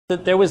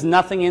that there was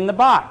nothing in the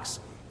box.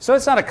 So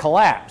it's not a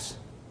collapse.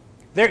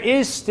 There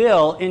is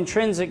still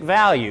intrinsic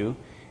value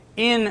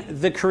in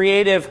the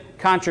creative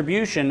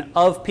contribution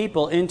of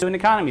people into an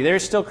economy. There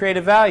is still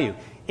creative value.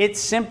 It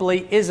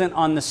simply isn't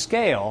on the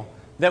scale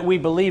that we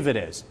believe it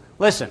is.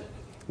 Listen,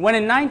 when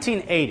in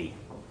 1980,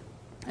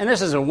 and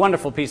this is a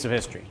wonderful piece of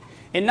history,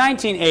 in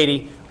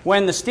 1980,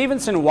 when the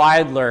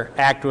Stevenson-Wilder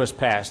Act was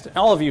passed,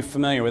 all of you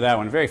familiar with that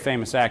one, very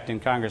famous act in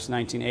Congress in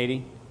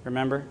 1980,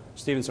 remember?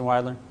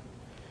 Stevenson-Wilder?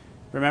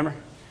 Remember?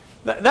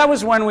 That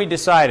was when we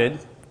decided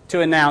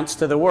to announce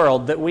to the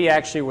world that we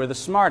actually were the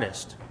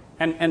smartest.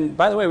 And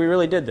by the way, we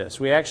really did this.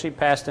 We actually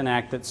passed an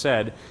act that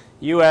said,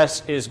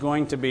 U.S. is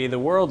going to be the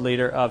world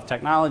leader of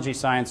technology,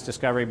 science,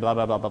 discovery, blah,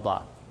 blah, blah, blah,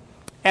 blah.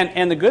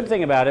 And the good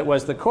thing about it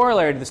was the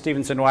corollary to the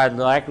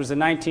Stevenson-Wilder Act was the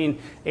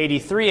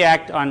 1983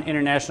 Act on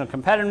International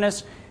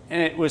Competitiveness,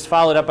 and it was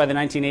followed up by the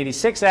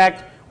 1986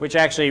 Act, which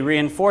actually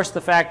reinforced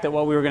the fact that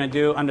what we were going to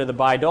do under the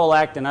Bayh-Dole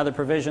Act and other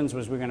provisions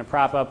was we were going to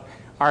prop up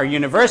our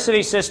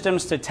university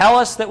systems to tell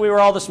us that we were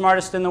all the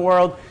smartest in the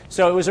world.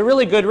 So it was a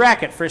really good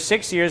racket. For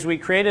 6 years, we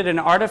created an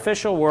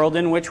artificial world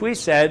in which we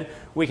said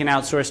we can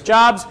outsource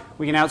jobs,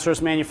 we can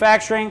outsource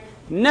manufacturing,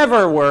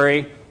 never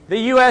worry. The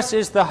U.S.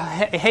 is the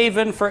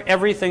haven for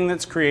everything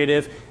that's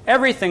creative,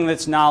 everything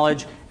that's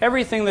knowledge,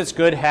 everything that's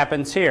good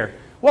happens here.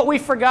 What we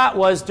forgot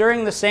was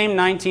during the same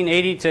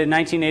 1980 to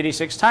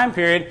 1986 time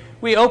period,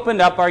 we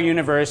opened up our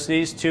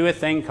universities to a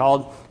thing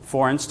called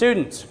foreign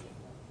students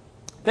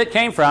that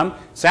came from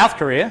South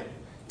Korea,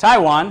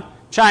 Taiwan,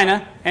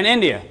 China, and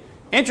India.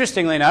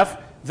 Interestingly enough,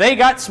 they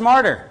got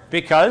smarter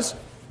because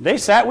they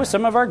sat with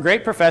some of our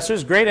great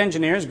professors, great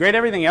engineers, great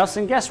everything else,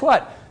 and guess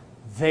what?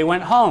 They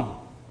went home.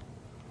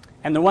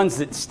 And the ones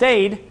that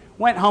stayed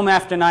went home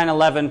after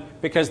 9/11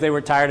 because they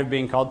were tired of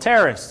being called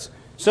terrorists.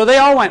 So they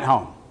all went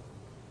home.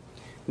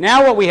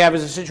 Now what we have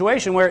is a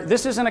situation where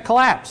this isn't a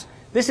collapse.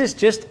 This is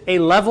just a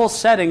level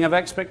setting of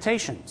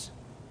expectations.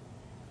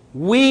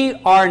 We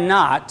are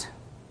not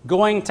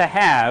going to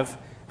have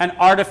an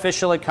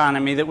artificial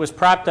economy that was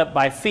propped up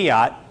by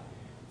fiat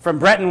from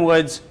Bretton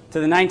Woods to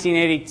the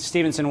 1980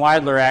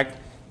 Stevenson-Wilder Act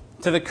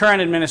to the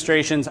current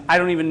administration's, I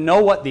don't even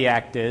know what the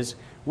act is.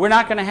 We're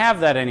not going to have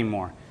that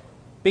anymore.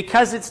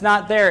 Because it's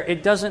not there,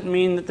 it doesn't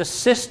mean that the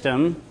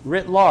system,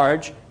 writ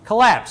large,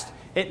 collapsed.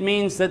 It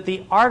means that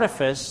the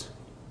artifice,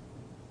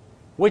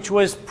 which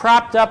was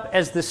propped up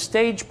as the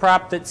stage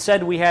prop that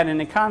said we had an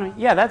economy,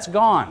 yeah, that's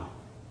gone.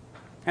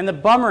 And the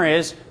bummer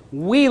is,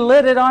 we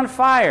lit it on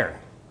fire.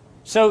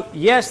 So,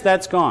 yes,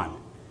 that's gone.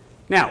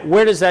 Now,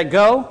 where does that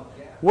go?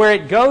 Where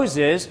it goes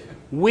is,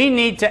 we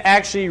need to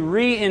actually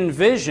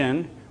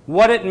re-envision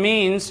what it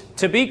means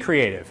to be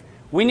creative.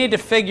 We need to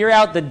figure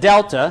out the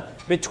delta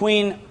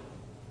between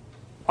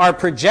our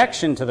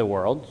projection to the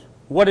world,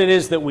 what it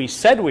is that we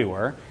said we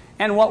were,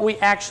 and what we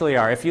actually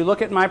are. If you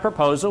look at my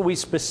proposal, we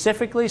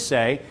specifically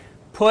say,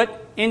 put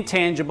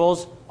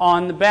intangibles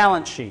on the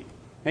balance sheet.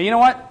 Now, you know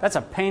what? That's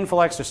a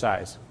painful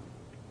exercise.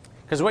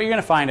 Because what you're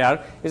going to find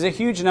out is a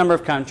huge number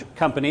of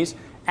companies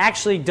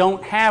actually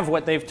don't have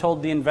what they've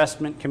told the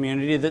investment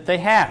community that they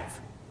have.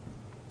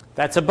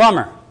 That's a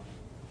bummer.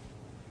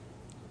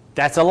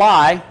 That's a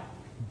lie,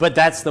 but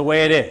that's the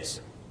way it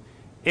is.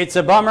 It's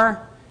a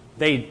bummer.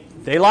 They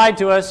lied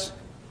to us,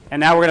 and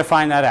now we're going to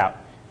find that out.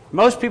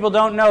 Most people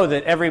don't know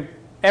that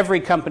every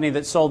company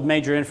that sold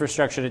major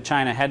infrastructure to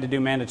China had to do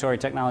mandatory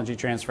technology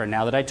transfer.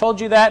 Now that I told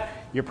you that,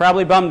 you're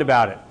probably bummed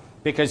about it,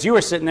 because you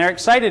were sitting there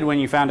excited when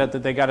you found out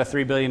that they got a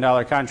 $3 billion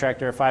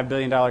contract or a $5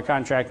 billion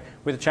contract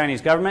with the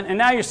Chinese government, and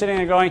now you're sitting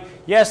there going,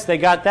 yes, they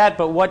got that,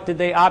 but what did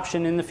they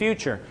option in the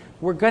future?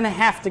 We're going to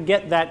have to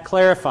get that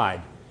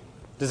clarified.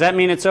 Does that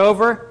mean it's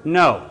over?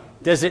 No.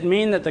 Does it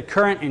mean that the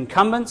current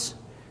incumbents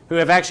who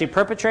have actually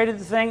perpetrated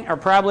the thing are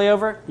probably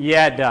over?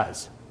 Yeah, it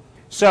does.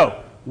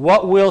 So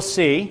what we'll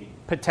see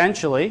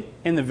potentially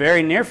in the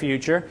very near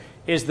future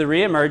is the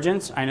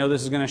reemergence, I know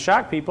this is going to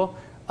shock people,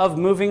 of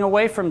moving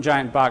away from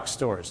giant box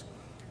stores,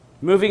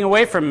 moving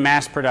away from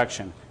mass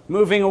production,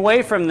 moving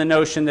away from the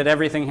notion that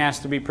everything has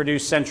to be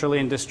produced centrally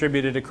and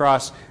distributed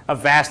across a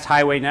vast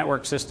highway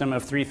network system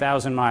of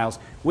 3,000 miles.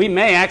 We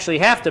may actually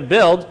have to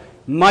build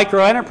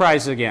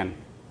micro-enterprises again.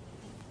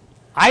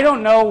 I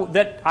don't know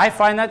that I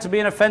find that to be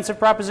an offensive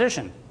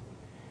proposition.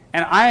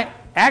 And I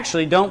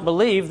actually don't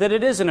believe that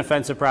it is an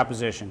offensive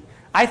proposition.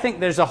 I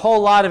think there's a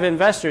whole lot of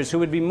investors who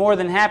would be more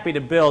than happy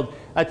to build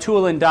a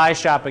tool and die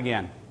shop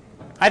again.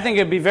 I think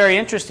it would be very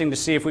interesting to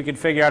see if we could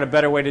figure out a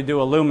better way to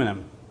do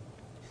aluminum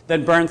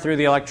than burn through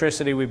the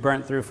electricity we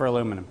burnt through for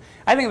aluminum.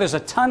 I think there's a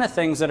ton of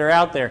things that are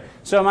out there.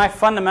 So am I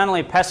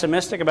fundamentally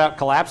pessimistic about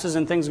collapses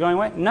and things going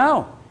away?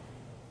 No.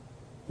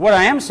 What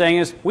I am saying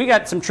is we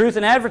got some truth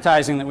in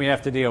advertising that we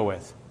have to deal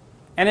with.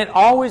 And it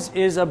always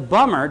is a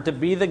bummer to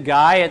be the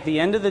guy at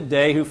the end of the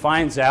day who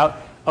finds out,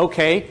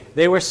 okay,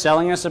 they were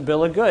selling us a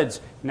bill of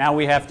goods. Now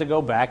we have to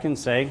go back and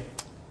say,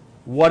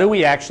 what do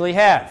we actually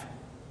have?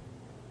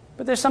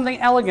 But there's something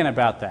elegant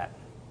about that.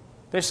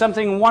 There's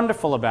something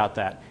wonderful about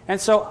that. And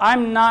so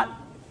I'm not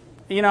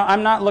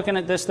looking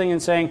at this thing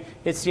and saying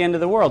it's the end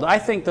of the world. I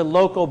think the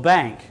local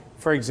bank,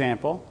 for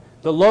example,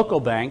 the local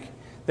bank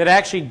that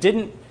actually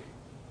didn't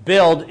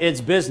build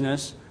its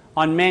business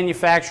on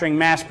manufacturing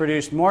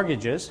mass-produced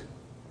mortgages,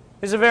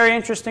 is a very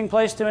interesting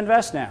place to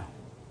invest now.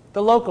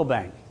 The local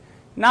bank.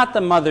 Not the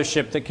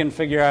mothership that can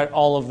figure out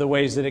all of the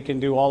ways that it can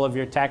do all of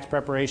your tax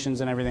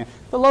preparations and everything.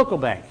 The local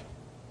bank.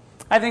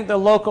 I think the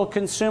local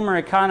consumer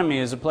economy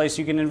is a place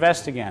you can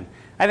invest again.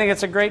 I think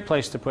it's a great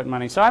place to put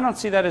money. So I don't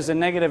see that as a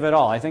negative at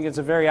all. I think it's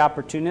a very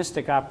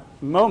opportunistic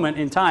moment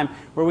in time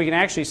where we can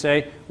actually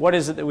say, what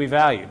is it that we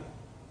value?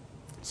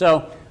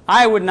 So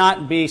I would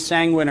not be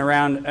sanguine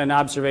around an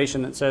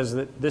observation that says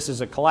that this is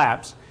a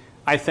collapse.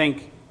 I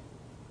think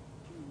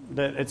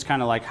that it's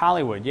kind of like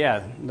Hollywood.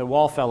 Yeah, the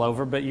wall fell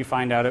over, but you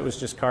find out it was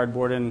just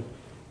cardboard and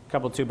a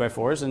couple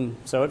 2x4s, and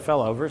so it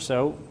fell over.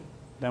 So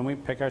then we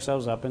pick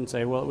ourselves up and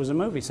say, well, it was a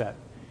movie set.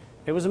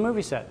 It was a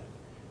movie set.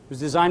 It was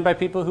designed by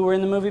people who were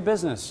in the movie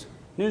business.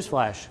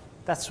 Newsflash.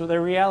 That's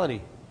their reality.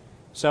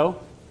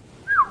 So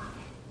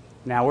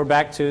now we're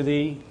back to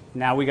the,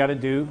 now we got to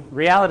do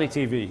reality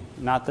TV,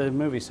 not the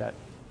movie set.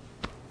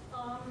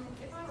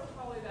 If I were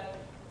probably about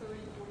 30,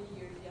 40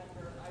 years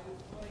younger, I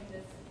would find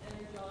this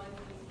energizing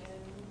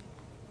and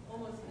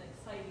almost an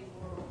exciting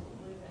world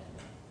to live in.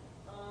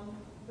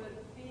 But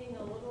being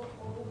a little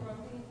older, I'm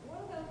thinking,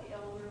 what about the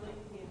elderly,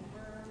 the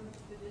infirm,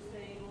 the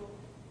disabled,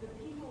 the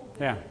people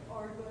that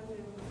are going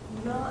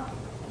to not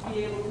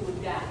be able to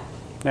adapt?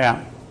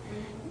 Yeah.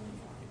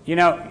 You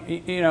know,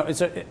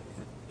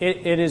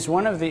 it is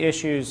one of the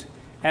issues,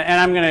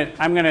 and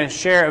I'm gonna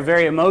share a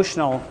very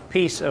emotional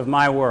piece of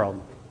my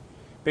world,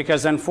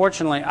 because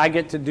unfortunately I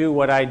get to do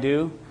what I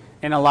do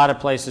in a lot of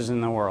places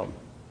in the world.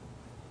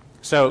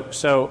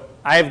 So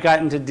I've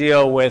gotten to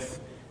deal with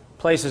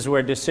places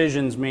where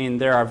decisions mean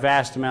there are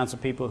vast amounts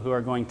of people who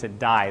are going to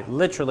die,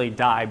 literally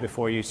die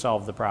before you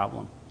solve the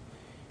problem.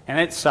 And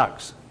it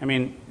sucks. I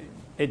mean,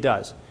 it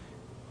does.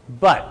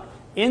 But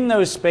in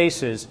those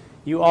spaces,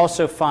 you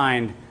also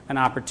find an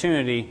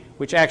opportunity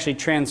which actually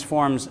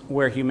transforms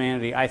where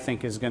humanity, I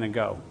think, is going to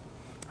go.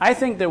 I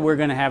think that we're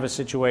going to have a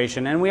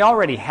situation, and we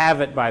already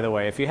have it, by the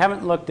way. If you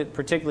haven't looked at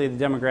particularly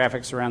the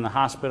demographics around the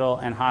hospital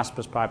and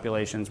hospice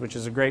populations, which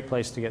is a great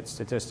place to get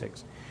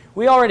statistics,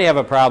 we already have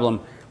a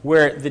problem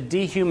where the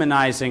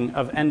dehumanizing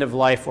of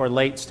end-of-life or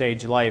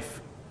late-stage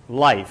life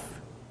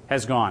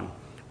has gone.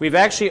 We've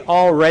actually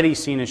already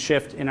seen a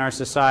shift in our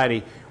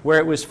society where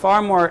it was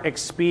far more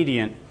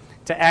expedient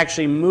to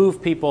actually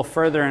move people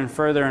further and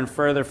further and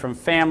further from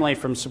family,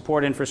 from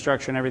support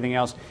infrastructure and everything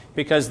else,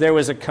 because there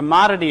was a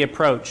commodity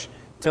approach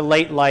to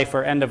late life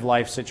or end of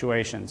life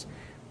situations.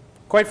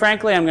 Quite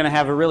frankly, I'm going to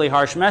have a really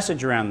harsh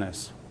message around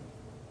this.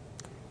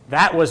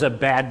 That was a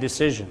bad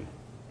decision.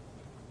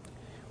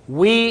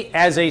 We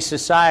as a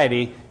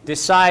society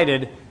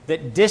decided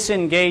that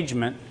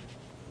disengagement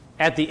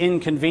at the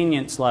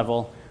inconvenience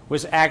level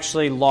was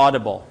actually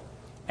laudable.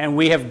 And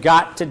we have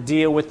got to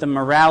deal with the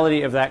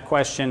morality of that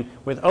question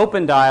with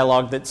open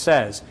dialogue that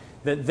says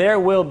that there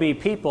will be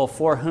people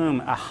for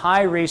whom a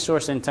high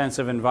resource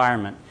intensive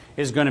environment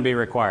is going to be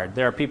required.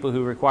 There are people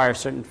who require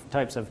certain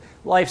types of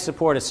life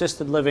support,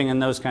 assisted living, and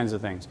those kinds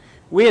of things.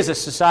 We as a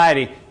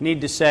society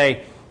need to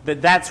say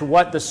that that's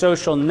what the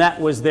social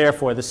net was there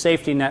for, the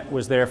safety net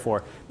was there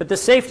for. But the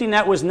safety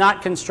net was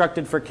not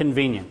constructed for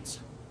convenience.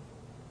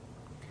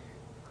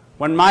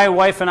 When my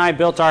wife and I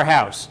built our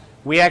house,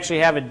 we actually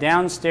have a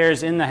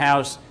downstairs in the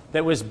house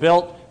that was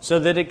built so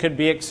that it could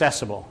be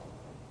accessible.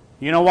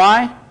 You know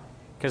why?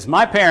 Because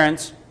my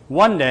parents,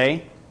 one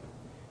day,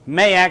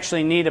 may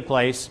actually need a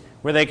place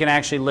where they can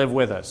actually live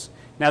with us.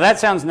 Now that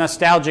sounds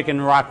nostalgic and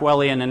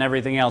Rockwellian and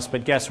everything else,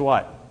 but guess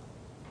what?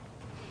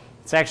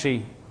 It's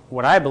actually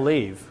what I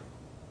believe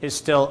is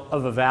still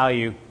of a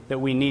value that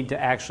we need to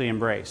actually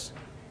embrace.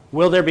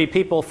 Will there be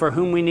people for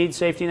whom we need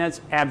safety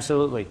nets?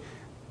 Absolutely.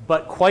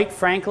 But quite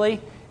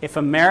frankly, if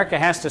America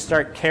has to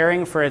start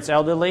caring for its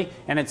elderly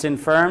and its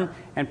infirm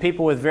and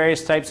people with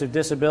various types of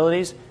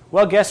disabilities,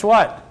 well, guess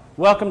what?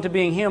 Welcome to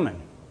being human.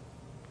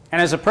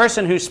 And as a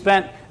person who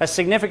spent a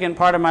significant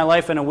part of my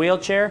life in a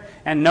wheelchair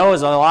and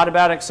knows a lot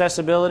about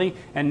accessibility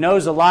and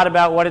knows a lot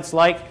about what it's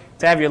like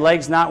to have your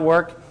legs not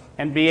work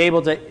and be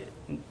able to,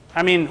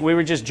 I mean, we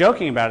were just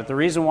joking about it. The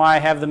reason why I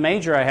have the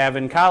major I have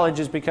in college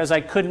is because I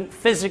couldn't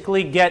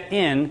physically get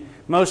in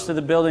most of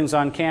the buildings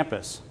on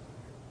campus.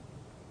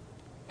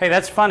 Hey,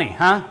 that's funny,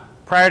 huh?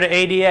 Prior to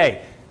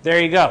ADA, there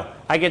you go.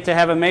 I get to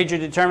have a major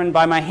determined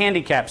by my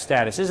handicap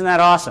status. Isn't that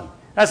awesome?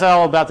 That's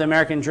all about the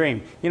American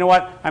dream. You know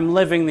what? I'm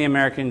living the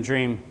American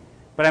dream,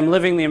 but I'm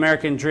living the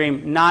American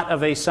dream not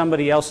of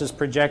somebody else's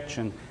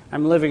projection.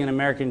 I'm living an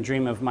American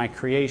dream of my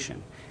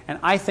creation. And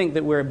I think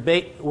that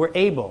we're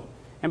able.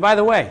 And by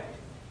the way,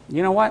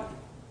 you know what?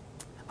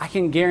 I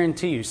can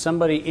guarantee you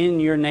somebody in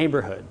your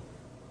neighborhood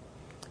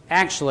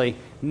actually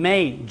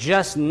may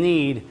just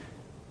need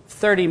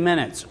 30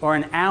 minutes or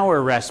an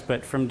hour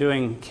respite from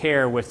doing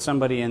care with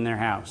somebody in their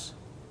house.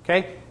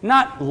 Okay?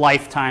 Not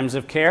lifetimes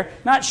of care,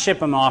 not ship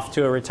them off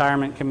to a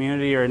retirement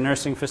community or a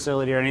nursing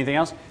facility or anything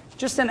else.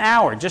 Just an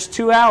hour, just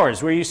 2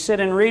 hours where you sit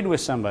and read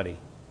with somebody.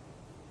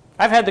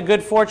 I've had the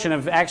good fortune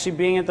of actually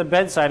being at the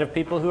bedside of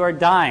people who are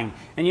dying.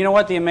 And you know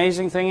what the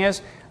amazing thing is?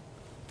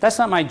 That's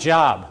not my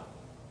job.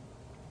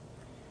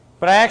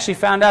 But I actually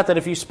found out that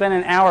if you spend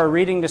an hour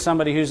reading to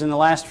somebody who's in the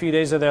last few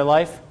days of their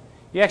life,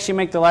 you actually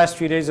make the last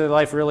few days of their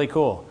life really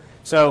cool.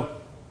 So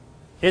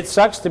it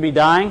sucks to be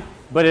dying,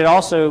 but it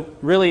also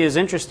really is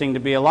interesting to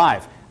be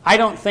alive. I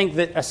don't think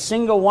that a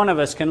single one of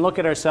us can look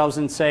at ourselves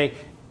and say,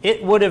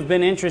 it would have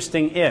been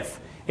interesting if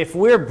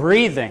we're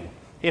breathing,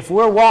 if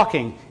we're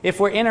walking, if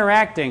we're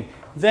interacting,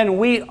 then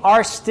we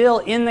are still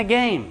in the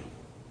game.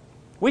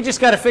 We just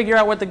got to figure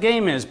out what the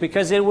game is,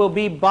 because it will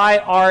be by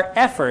our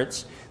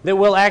efforts that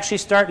we'll actually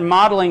start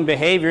modeling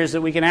behaviors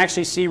that we can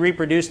actually see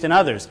reproduced in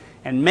others.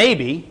 And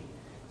maybe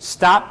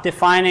stop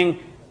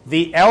defining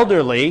the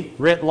elderly,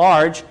 writ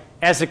large,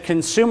 as a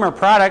consumer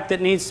product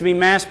that needs to be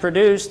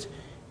mass-produced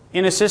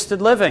in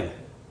assisted living.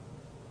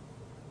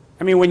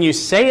 I mean, when you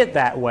say it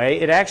that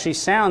way, it actually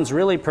sounds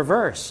really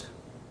perverse.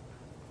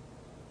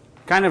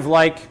 Kind of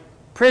like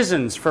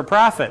prisons for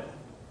profit.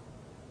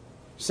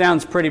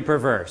 Sounds pretty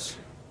perverse.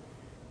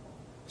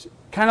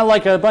 Kind of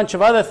like a bunch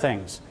of other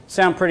things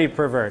sound pretty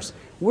perverse.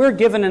 We're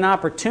given an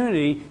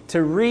opportunity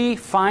to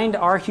re-find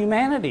our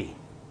humanity.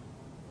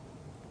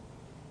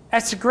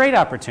 That's a great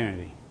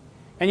opportunity.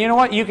 And you know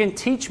what? You can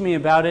teach me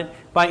about it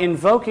by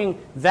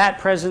invoking that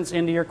presence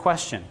into your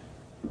question.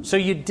 So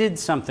you did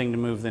something to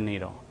move the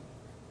needle.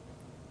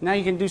 Now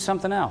you can do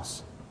something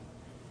else.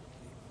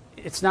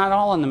 It's not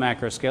all on the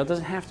macro scale. It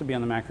doesn't have to be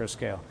on the macro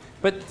scale.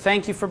 But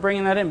thank you for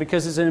bringing that in,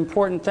 because it's an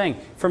important thing.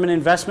 From an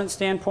investment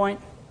standpoint,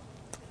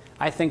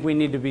 I think we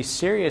need to be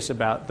serious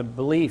about the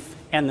belief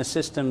and the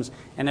systems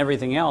and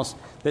everything else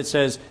that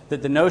says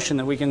that the notion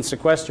that we can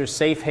sequester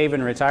safe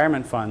haven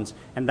retirement funds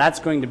and that's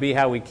going to be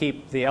how we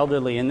keep the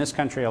elderly in this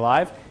country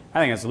alive, I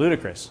think that's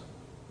ludicrous.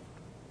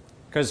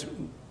 Because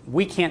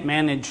we can't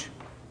manage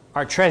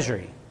our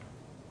treasury.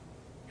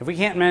 If we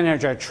can't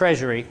manage our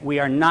treasury, we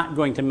are not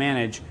going to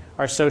manage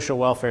our social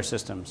welfare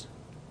systems.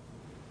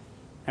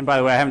 And by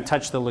the way, I haven't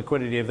touched the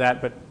liquidity of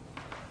that, but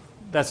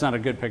that's not a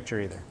good picture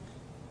either.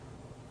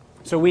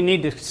 So we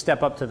need to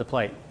step up to the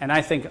plate. And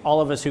I think all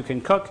of us who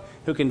can cook,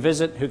 who can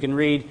visit, who can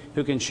read,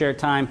 who can share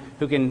time,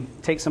 who can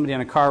take somebody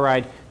on a car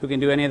ride, who can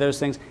do any of those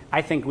things,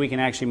 I think we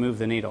can actually move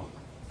the needle.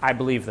 I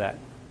believe that.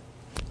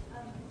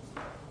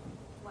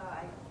 Well,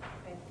 I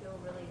feel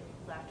really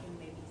lacking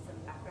maybe some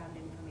background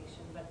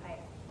information, but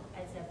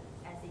as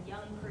a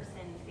young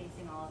person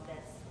facing all of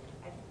this,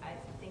 I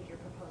think your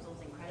proposal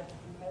is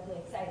incredibly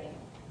exciting.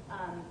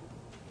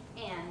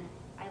 And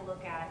I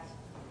look at,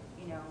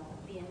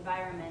 the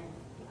environment.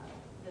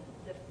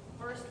 The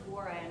first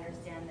war I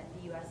understand that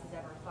the U.S. has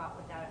ever fought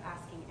without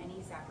asking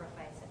any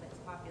sacrifice of its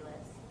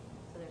populace.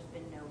 So there's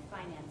been no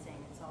financing.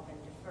 It's all been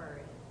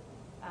deferred.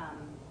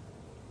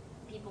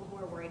 People who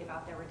are worried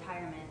about their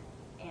retirement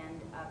and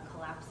a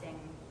collapsing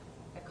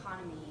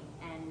economy.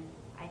 And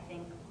I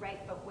think, right,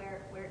 but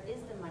where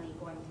is the money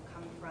going to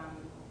come from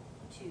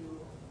to,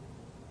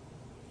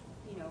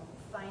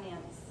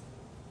 finance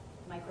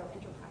micro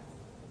enterprise?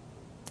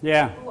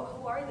 Yeah.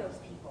 Who are those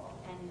people?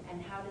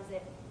 And how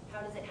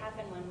does it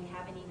happen when we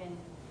haven't even,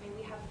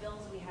 we have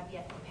bills we have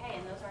yet to pay,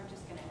 and those aren't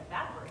just going to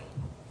evaporate.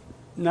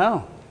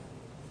 No,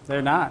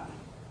 they're not.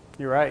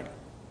 You're right.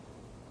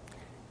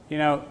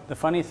 The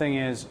funny thing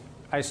is,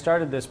 I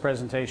started this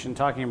presentation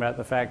talking about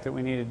the fact that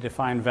we need to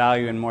define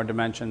value in more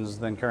dimensions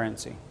than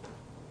currency.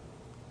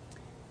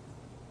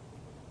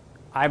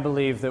 I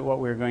believe that what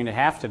we're going to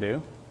have to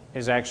do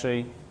is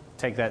actually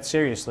take that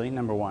seriously,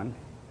 number one.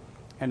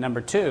 And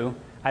number two,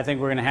 I think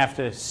we're going to have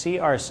to see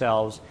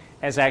ourselves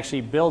as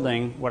actually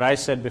building what I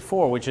said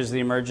before, which is the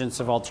emergence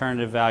of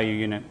alternative value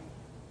unit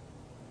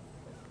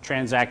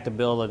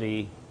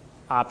transactability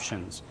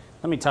options.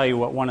 Let me tell you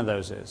what one of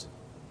those is.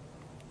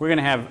 We're going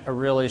to have a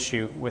real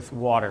issue with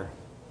water.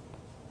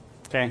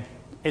 Okay?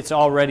 It's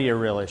already a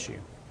real issue.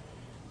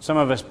 Some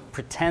of us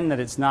pretend that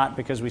it's not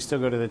because we still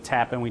go to the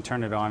tap and we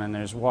turn it on and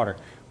there's water.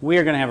 We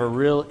are going to have a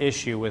real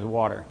issue with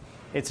water.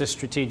 It's a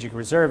strategic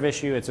reserve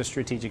issue, it's a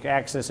strategic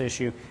access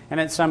issue, and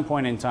at some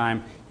point in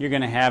time, you're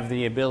going to have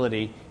the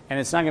ability, and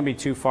it's not going to be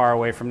too far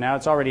away from now.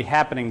 It's already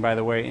happening, by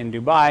the way, in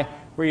Dubai,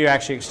 where you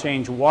actually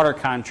exchange water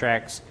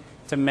contracts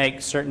to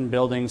make certain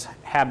buildings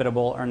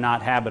habitable or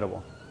not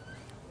habitable.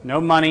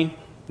 No money,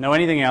 no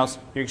anything else,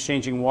 you're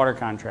exchanging water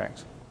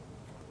contracts.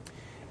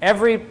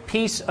 Every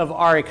piece of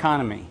our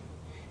economy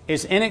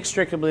is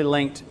inextricably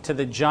linked to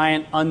the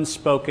giant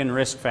unspoken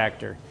risk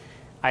factor.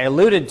 I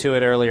alluded to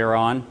it earlier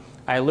on.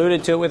 I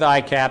alluded to it with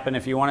ICAP, and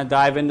if you want to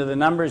dive into the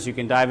numbers, you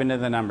can dive into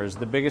the numbers.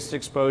 The biggest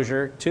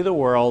exposure to the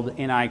world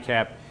in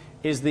ICAP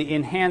is the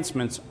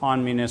enhancements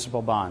on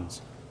municipal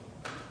bonds.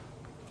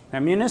 Now,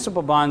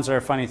 municipal bonds are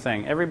a funny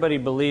thing. Everybody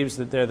believes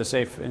that they're the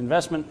safe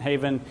investment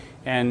haven,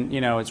 and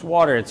it's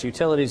water, it's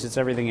utilities, it's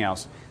everything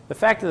else. The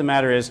fact of the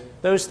matter is,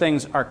 those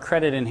things are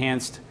credit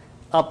enhanced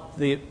up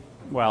the,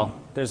 well,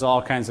 there's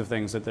all kinds of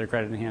things that they're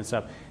credit enhanced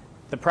up.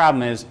 The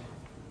problem is,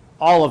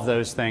 all of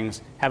those things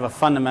have a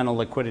fundamental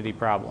liquidity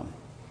problem.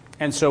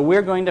 And so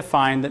we're going to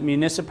find that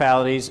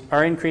municipalities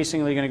are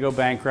increasingly going to go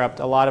bankrupt.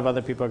 A lot of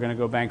other people are going to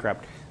go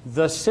bankrupt.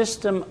 The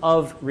system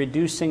of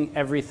reducing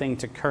everything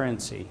to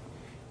currency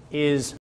is